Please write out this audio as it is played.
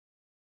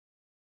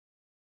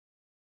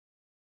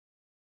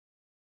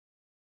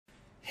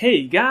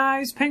Hey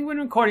guys, Penguin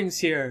Recordings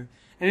here,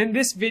 and in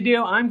this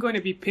video I'm going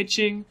to be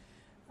pitching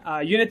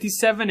Unity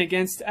 7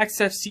 against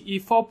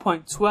Xfce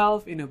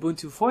 4.12 in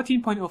Ubuntu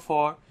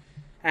 14.04,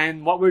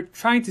 and what we're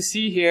trying to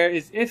see here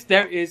is if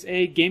there is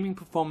a gaming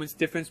performance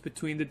difference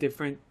between the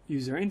different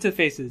user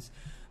interfaces.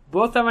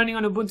 Both are running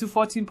on Ubuntu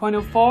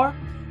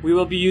 14.04. We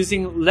will be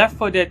using Left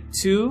 4 Dead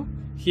 2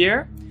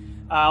 here.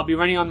 I'll be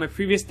running on my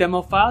previous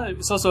demo file.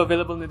 It's also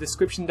available in the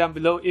description down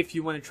below if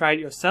you want to try it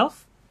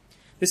yourself.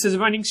 This is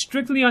running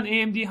strictly on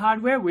AMD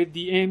hardware with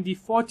the AMD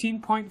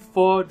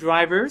 14.4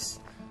 drivers.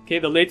 Okay,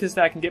 the latest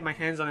that I can get my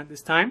hands on at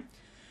this time.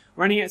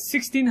 Running at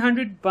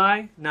 1600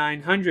 by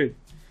 900.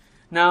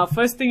 Now,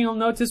 first thing you'll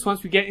notice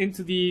once we get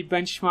into the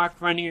benchmark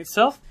running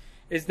itself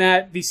is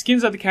that the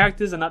skins of the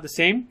characters are not the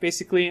same.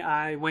 Basically,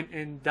 I went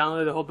and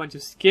downloaded a whole bunch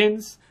of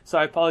skins, so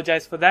I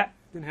apologize for that.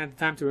 Didn't have the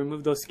time to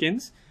remove those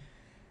skins.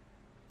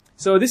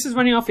 So this is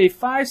running off a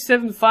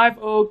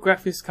 5750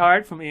 graphics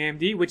card from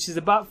AMD, which is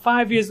about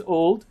 5 years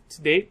old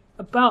to date.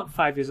 About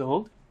 5 years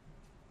old.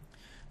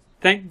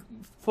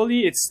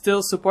 Thankfully, it's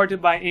still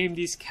supported by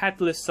AMD's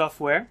Catalyst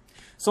software.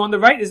 So on the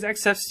right is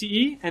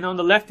Xfce, and on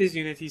the left is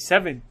Unity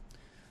 7.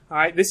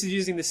 Alright, this is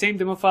using the same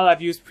demo file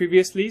I've used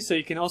previously, so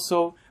you can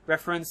also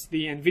reference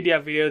the Nvidia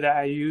video that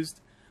I used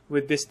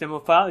with this demo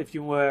file if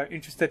you were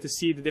interested to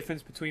see the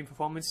difference between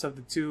performance of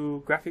the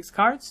two graphics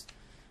cards.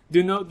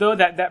 Do note though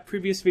that that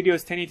previous video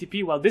is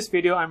 1080p, while this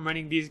video I'm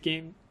running this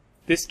game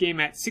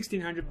at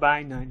 1600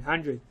 by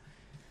 900.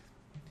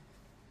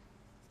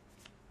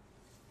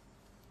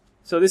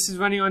 So this is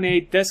running on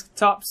a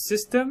desktop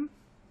system,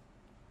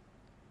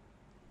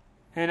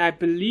 and I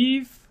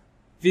believe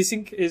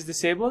VSync is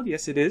disabled.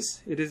 Yes, it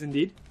is. It is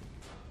indeed.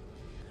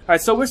 Alright,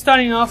 so we're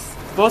starting off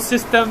both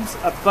systems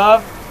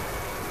above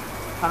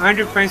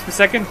 100 frames per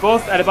second,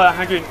 both at about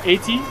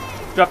 180.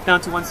 Dropped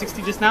down to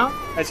 160 just now.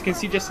 As you can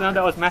see just now,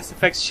 that was Mass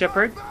Effect's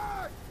Shepard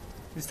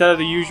instead of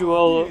the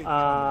usual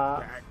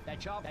oh,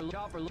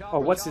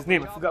 what's his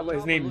name? I forgot what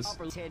his name is.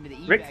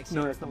 Rick?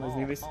 No, that's not what his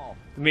name is.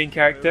 The main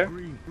character.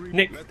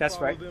 Nick, that's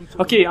right.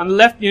 Okay, on the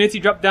left, Unity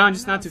dropped down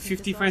just now to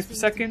 50 frames per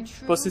second.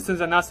 Both systems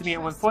are now sitting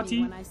at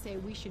 140.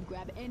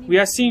 We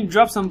are seeing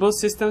drops on both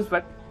systems,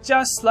 but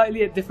just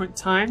slightly at different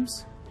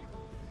times.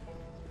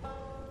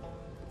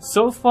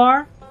 So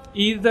far,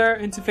 either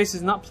interface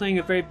is not playing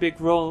a very big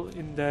role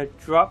in the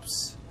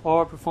drops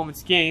or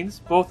performance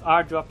gains. Both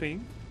are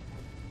dropping.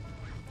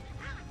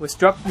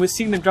 We're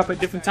seeing them drop at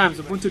different times.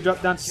 Ubuntu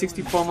dropped down to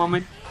 60 for a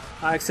moment.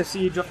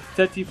 Xfce dropped to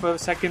 30 for a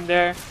second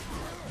there.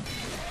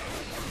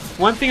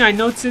 One thing I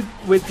noted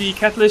with the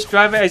Catalyst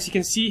driver, as you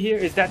can see here,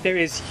 is that there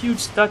is huge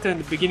stutter in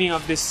the beginning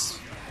of this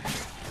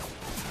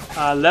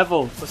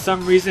level. For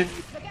some reason,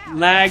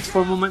 lags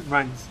for a moment,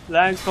 runs.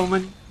 Lags for a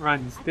moment,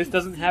 runs. This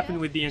doesn't happen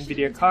with the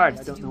Nvidia card.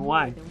 I don't know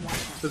why.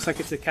 Looks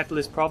like it's a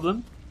Catalyst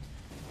problem.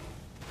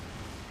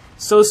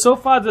 So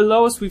far the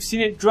lowest we've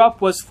seen it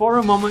drop was for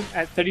a moment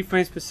at 30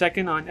 frames per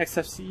second on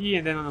Xfce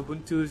and then on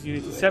Ubuntu's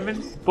Unity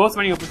 7. Both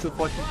running Ubuntu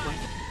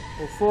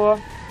 14.04.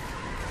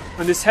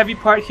 On this heavy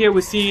part here,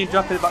 we're seeing it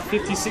drop at about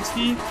 50,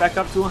 60, back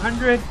up to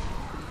 100.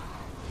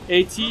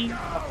 80,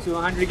 up to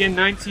 100 again,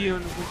 90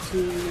 on Ubuntu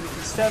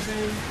Unity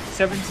 7,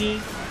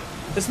 70.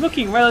 It's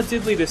looking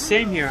relatively the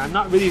same here. I'm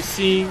not really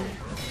seeing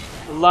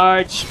a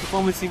large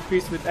performance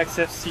increase with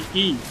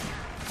Xfce.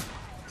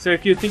 So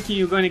if you're thinking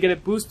you're going to get a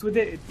boost with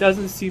it, it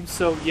doesn't seem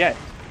so yet.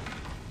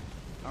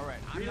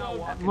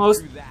 At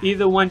most,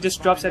 either one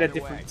just drops at a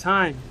different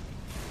time.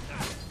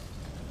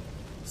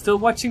 Still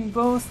watching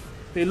both.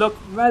 They look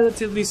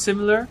relatively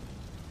similar.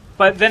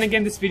 But then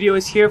again, this video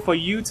is here for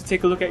you to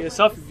take a look at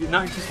yourself. If you're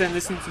not interested in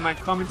listening to my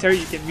commentary,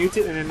 you can mute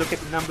it and then look at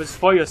the numbers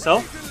for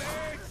yourself.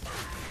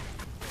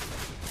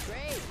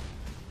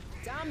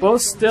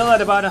 Both still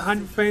at about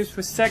 100 frames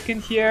per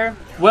second here.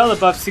 Well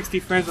above 60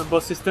 frames on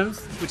both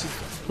systems, which is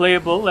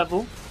playable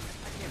level.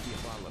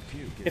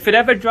 If it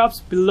ever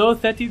drops below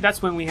 30,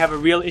 that's when we have a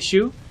real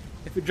issue.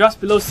 If it drops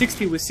below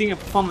 60, we're seeing a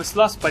performance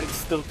loss, but it's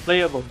still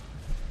playable.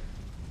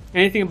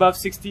 Anything above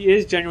 60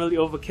 is generally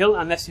overkill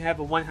unless you have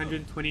a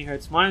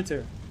 120Hz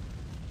monitor.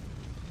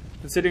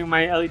 Considering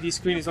my LED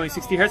screen is only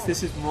 60Hz,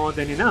 this is more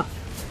than enough.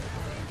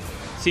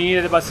 Seeing it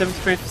at about 70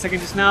 frames per second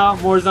just now.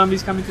 More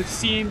zombies coming to the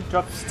scene.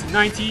 Drops to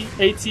 90,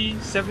 80,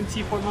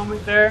 70 for a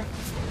moment there.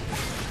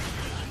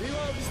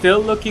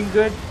 Still looking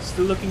good.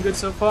 Still looking good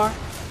so far.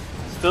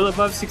 Still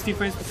above 60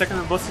 frames per second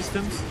on both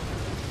systems.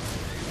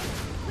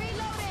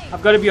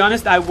 I've got to be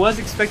honest, I was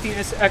expecting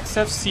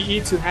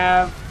Xfce to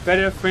have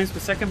better frames per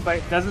second, but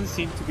it doesn't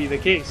seem to be the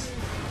case.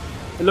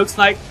 It looks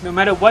like no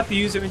matter what the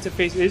user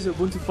interface is,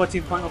 Ubuntu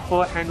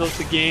 14.04 handles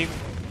the game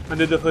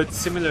under the hood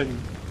similarly.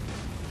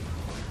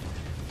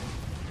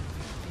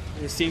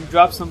 We're seeing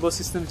drops on both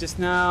systems just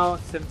now,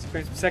 70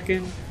 frames per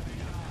second.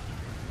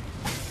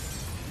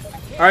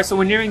 Alright, so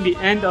we're nearing the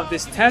end of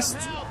this test.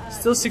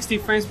 Still 60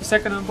 frames per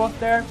second on both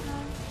there.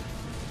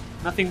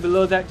 Nothing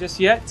below that just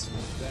yet.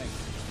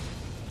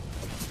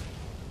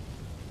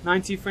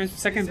 90 frames per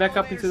second, back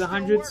up into the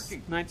hundreds,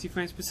 90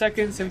 frames per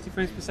second, 70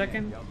 frames per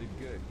second.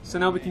 So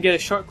now we can get a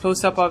short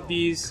close-up of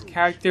these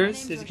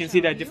characters. As you can see,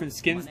 there are different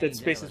skins. Dead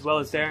Space as well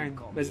as there in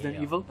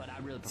Resident Evil.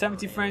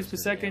 70 frames per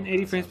second,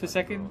 80 frames per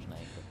second.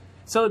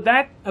 So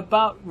that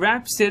about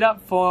wraps it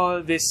up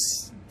for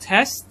this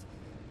test.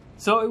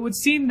 So it would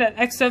seem that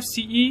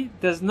Xfce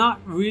does not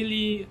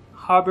really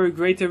harbor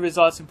greater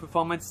results in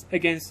performance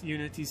against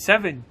Unity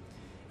 7.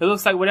 It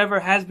looks like whatever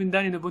has been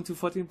done in Ubuntu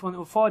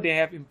 14.04, they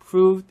have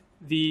improved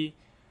the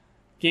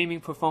gaming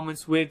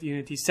performance with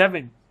Unity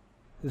 7.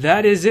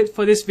 That is it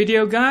for this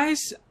video,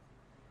 guys.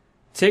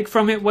 Take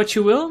from it what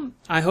you will.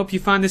 I hope you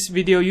found this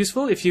video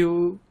useful. If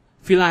you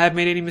feel I have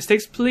made any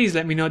mistakes, please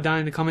let me know down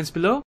in the comments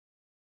below.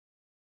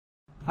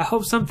 I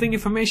hope something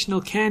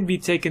informational can be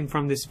taken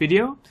from this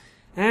video.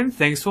 And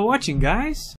thanks for watching, guys.